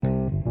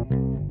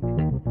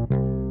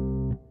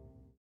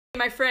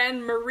my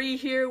friend Marie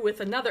here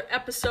with another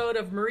episode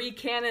of Marie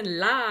Cannon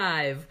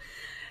Live.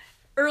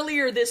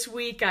 Earlier this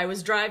week, I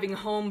was driving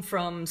home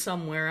from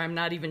somewhere. I'm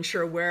not even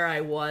sure where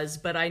I was,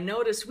 but I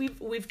noticed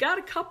we've got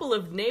a couple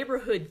of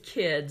neighborhood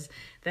kids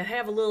that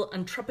have a little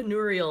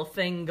entrepreneurial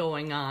thing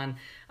going on.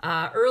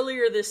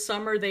 Earlier this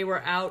summer, they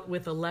were out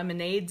with a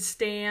lemonade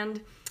stand.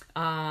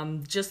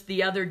 Just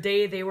the other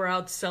day, they were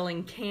out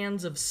selling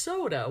cans of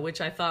soda, which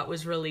I thought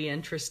was really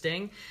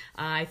interesting.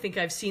 I think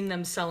I've seen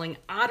them selling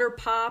Otter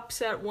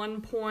Pops at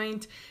one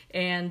point,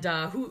 and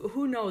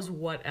who knows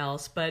what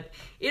else. But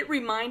it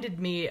reminded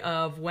me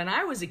of when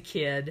I was a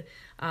kid,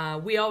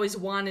 we always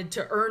wanted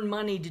to earn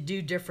money to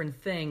do different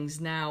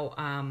things. Now,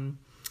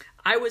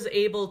 I was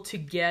able to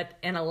get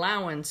an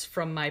allowance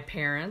from my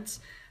parents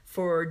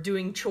for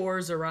doing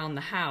chores around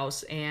the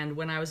house. And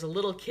when I was a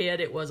little kid,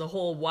 it was a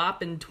whole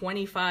whopping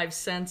 25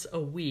 cents a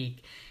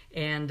week.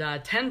 And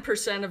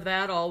 10% of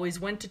that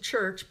always went to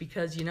church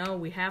because, you know,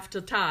 we have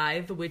to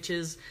tithe, which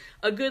is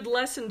a good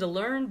lesson to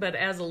learn. But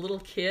as a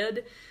little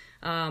kid,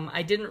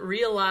 I didn't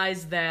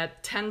realize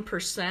that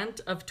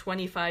 10% of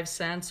 25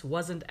 cents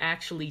wasn't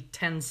actually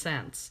 10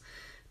 cents.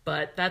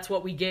 But that's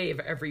what we gave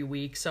every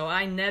week. So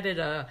I netted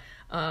a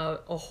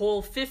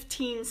whole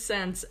 15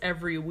 cents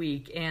every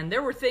week. And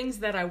there were things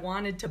that I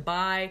wanted to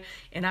buy,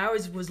 and I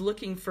always was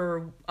looking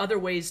for other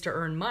ways to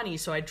earn money.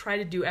 So I'd try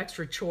to do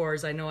extra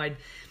chores. I know I'd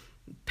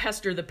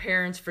pester the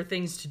parents for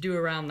things to do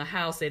around the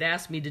house. They'd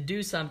ask me to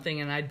do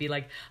something, and I'd be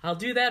like, I'll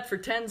do that for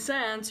 10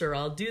 cents, or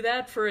I'll do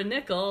that for a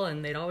nickel.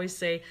 And they'd always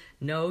say,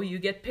 no, you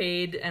get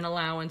paid an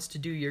allowance to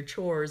do your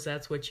chores.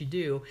 That's what you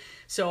do.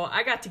 So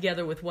I got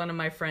together with one of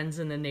my friends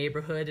in the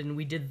neighborhood, and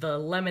we did the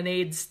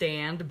lemonade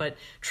stand. But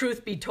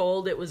truth be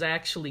told, it was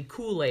actually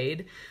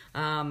Kool-Aid.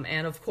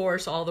 And of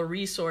course, all the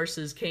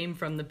resources came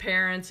from the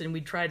parents, and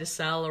we'd try to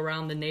sell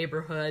around the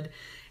neighborhood.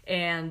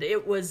 And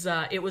it was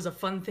a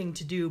fun thing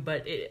to do,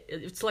 but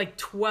it's like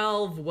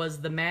 12 was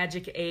the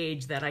magic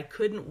age that I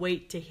couldn't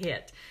wait to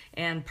hit.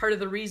 And part of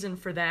the reason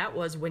for that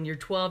was when you're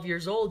 12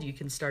 years old, you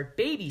can start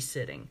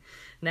babysitting.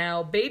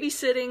 Now,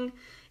 babysitting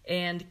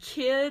and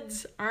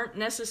kids aren't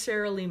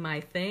necessarily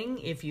my thing,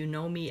 if you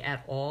know me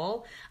at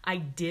all. I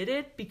did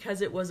it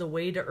because it was a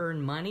way to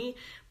earn money,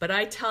 but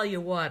I tell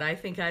you what, I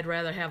think I'd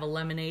rather have a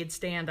lemonade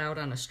stand out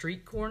on a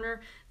street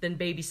corner than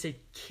babysit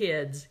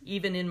kids,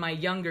 even in my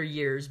younger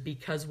years,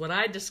 because what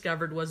I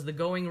discovered was the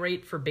going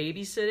rate for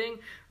babysitting,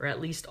 or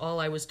at least all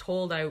I was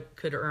told I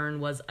could earn,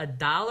 was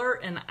 $1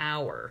 an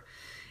hour.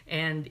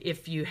 And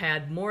if you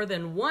had more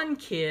than one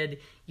kid,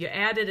 you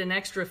added an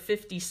extra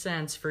 50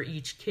 cents for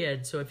each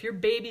kid. So if you're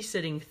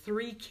babysitting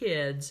 3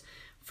 kids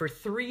for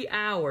 3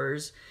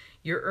 hours,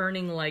 you're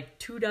earning like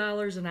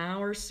 $2 an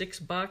hour,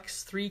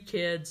 $6, 3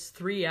 kids,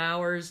 3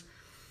 hours.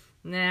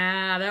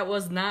 Nah, that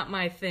was not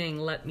my thing,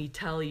 let me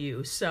tell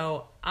you.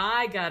 So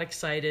I got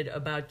excited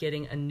about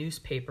getting a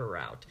newspaper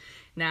route.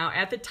 Now,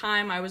 at the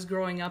time, I was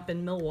growing up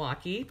in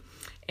Milwaukee,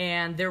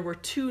 and there were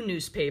 2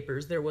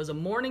 newspapers. There was a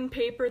morning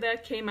paper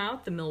that came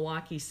out, the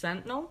Milwaukee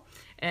Sentinel,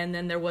 and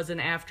then there was an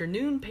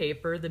afternoon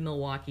paper, the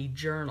Milwaukee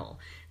Journal.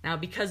 Now,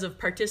 because of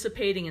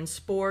participating in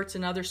sports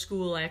and other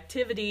school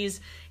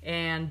activities,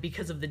 and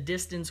because of the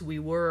distance we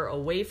were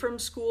away from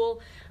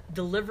school,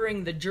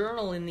 delivering the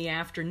Journal in the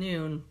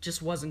afternoon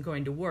just wasn't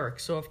going to work.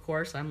 So, of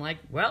course, I'm like,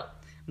 well,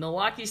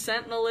 Milwaukee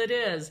Sentinel it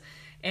is.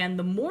 And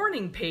the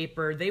morning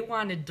paper, they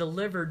wanted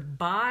delivered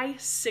by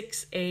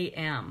 6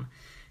 a.m.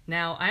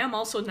 Now, I am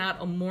also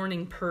not a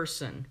morning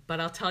person, but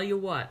I'll tell you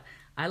what,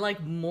 I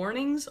like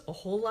mornings a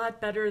whole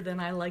lot better than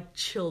I like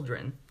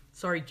children.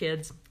 Sorry,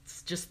 kids,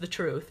 it's just the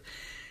truth.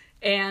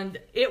 And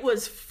it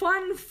was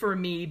fun for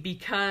me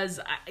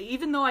because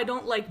even though I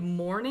don't like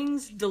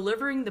mornings,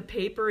 delivering the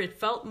paper, it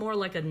felt more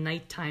like a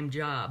nighttime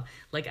job.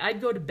 Like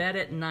I'd go to bed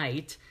at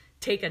night,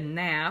 take a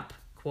nap,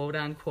 quote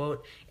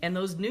unquote, and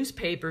those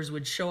newspapers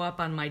would show up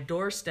on my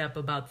doorstep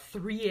about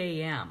 3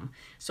 a.m.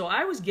 So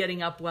I was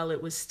getting up while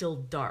it was still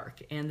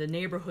dark and the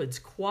neighborhood's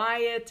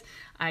quiet.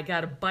 I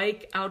got a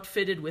bike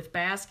outfitted with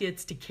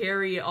baskets to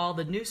carry all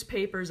the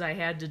newspapers I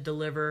had to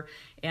deliver,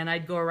 and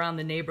I'd go around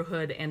the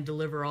neighborhood and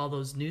deliver all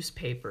those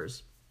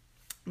newspapers.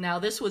 Now,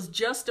 this was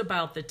just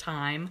about the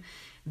time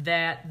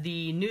that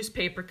the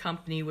newspaper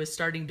company was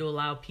starting to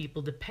allow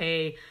people to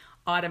pay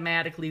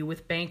automatically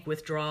with bank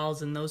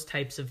withdrawals and those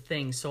types of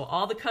things. So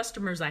all the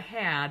customers I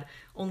had,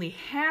 only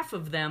half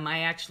of them I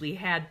actually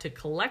had to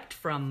collect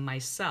from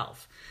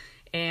myself.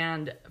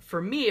 And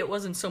for me, it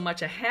wasn't so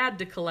much I had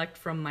to collect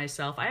from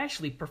myself. I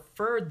actually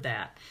preferred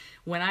that.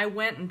 When I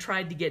went and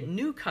tried to get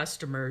new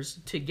customers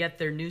to get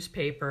their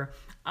newspaper,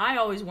 I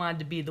always wanted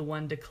to be the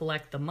one to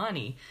collect the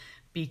money,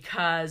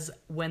 because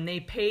when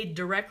they paid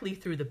directly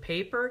through the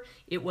paper,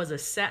 it was a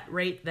set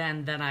rate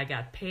then that I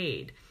got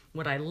paid.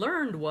 What I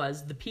learned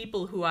was the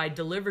people who I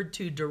delivered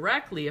to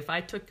directly, if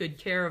I took good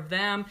care of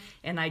them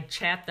and I'd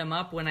chat them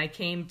up when I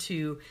came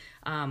to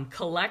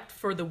collect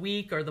for the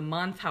week or the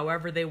month,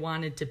 however they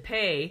wanted to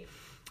pay,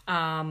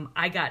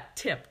 I got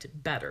tipped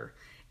better.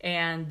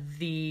 And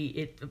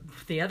the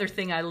other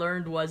thing I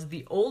learned was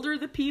the older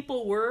the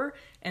people were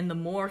and the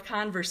more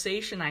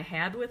conversation I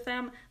had with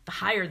them, the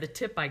higher the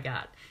tip I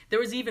got. There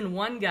was even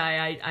one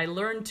guy, I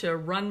learned to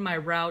run my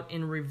route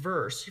in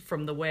reverse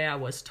from the way I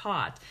was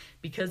taught,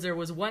 because there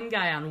was one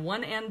guy on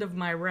one end of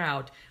my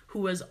route who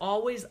was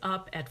always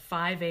up at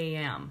 5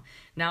 a.m.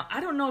 Now,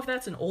 I don't know if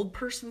that's an old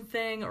person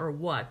thing or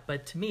what,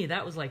 but to me,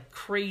 that was like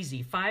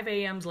crazy. 5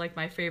 a.m.'s like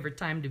my favorite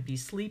time to be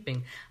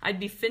sleeping. I'd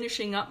be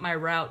finishing up my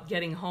route,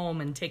 getting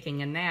home, and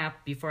taking a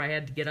nap before I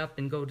had to get up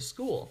and go to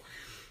school.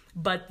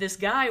 But this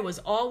guy was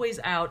always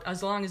out,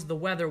 as long as the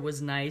weather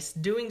was nice,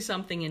 doing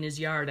something in his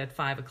yard at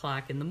 5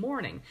 o'clock in the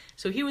morning.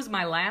 So he was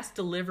my last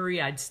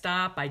delivery. I'd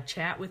stop, I'd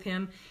chat with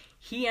him.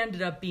 He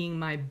ended up being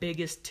my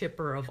biggest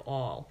tipper of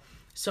all.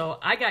 So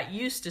I got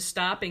used to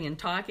stopping and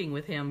talking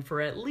with him for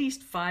at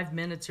least 5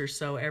 minutes or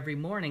so every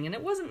morning. And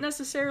it wasn't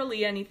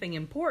necessarily anything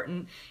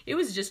important. It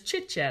was just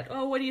chit-chat.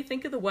 Oh, what do you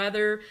think of the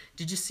weather?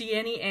 Did you see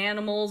any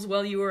animals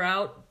while you were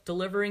out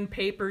delivering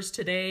papers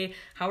today?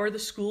 How are the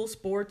school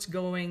sports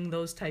going?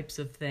 Those types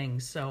of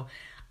things. So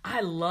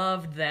I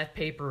loved that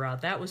paper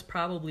route. That was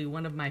probably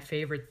one of my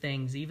favorite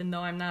things. Even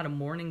though I'm not a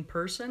morning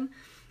person,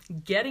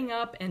 getting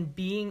up and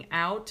being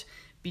out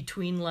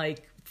between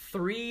like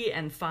 3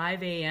 and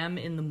 5 a.m.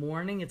 in the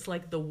morning, it's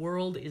like the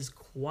world is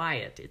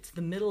quiet. It's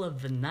the middle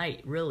of the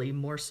night, really,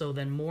 more so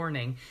than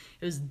morning.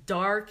 It was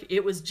dark.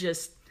 It was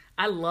just,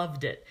 I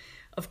loved it.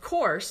 Of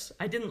course,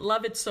 I didn't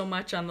love it so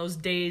much on those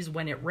days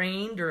when it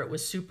rained or it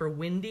was super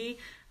windy.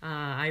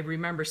 I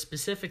remember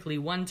specifically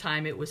one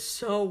time it was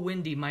so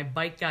windy, my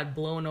bike got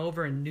blown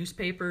over and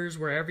newspapers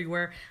were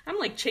everywhere. I'm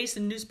like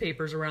chasing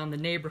newspapers around the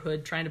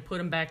neighborhood trying to put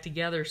them back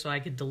together so I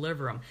could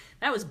deliver them.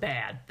 That was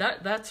bad.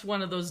 That's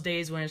one of those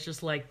days when it's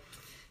just like,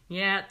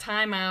 yeah,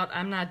 time out.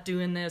 I'm not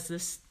doing this.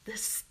 This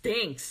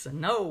stinks.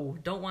 No,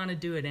 don't want to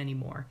do it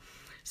anymore.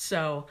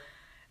 So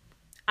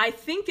I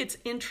think it's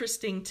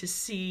interesting to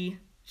see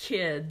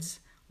kids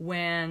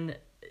when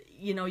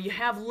you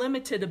have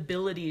limited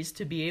abilities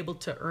to be able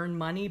to earn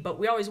money, but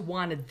we always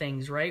wanted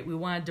things, right? We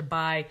wanted to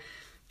buy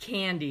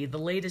candy, the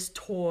latest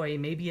toy,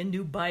 maybe a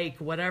new bike,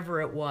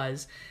 whatever it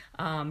was,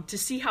 to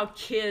see how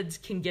kids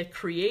can get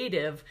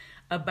creative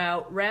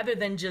about, rather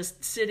than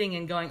just sitting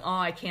and going, oh,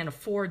 I can't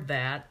afford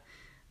that,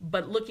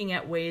 but looking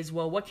at ways,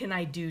 well, what can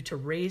I do to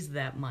raise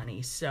that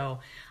money? So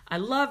I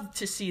love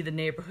to see the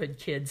neighborhood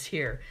kids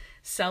here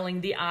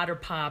selling the Otter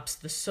Pops,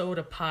 the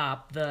soda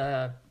pop,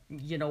 the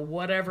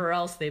whatever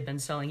else they've been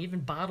selling, even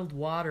bottled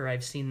water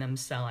I've seen them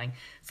selling.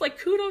 It's like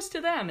kudos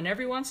to them. And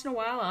every once in a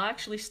while, I'll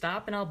actually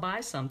stop and I'll buy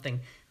something.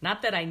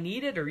 Not that I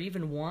need it or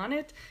even want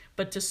it,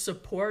 but to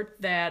support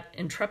that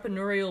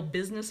entrepreneurial,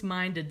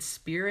 business-minded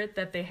spirit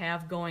that they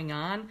have going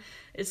on.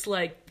 It's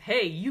like,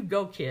 hey, you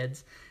go,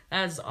 kids.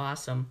 That is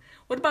awesome.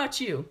 What about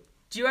you?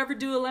 Do you ever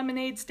do a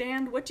lemonade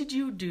stand? What did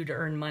you do to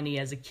earn money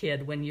as a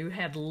kid when you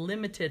had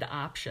limited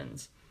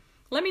options?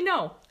 Let me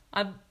know.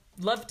 I'd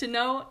love to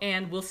know,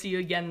 and we'll see you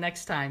again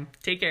next time.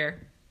 Take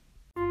care.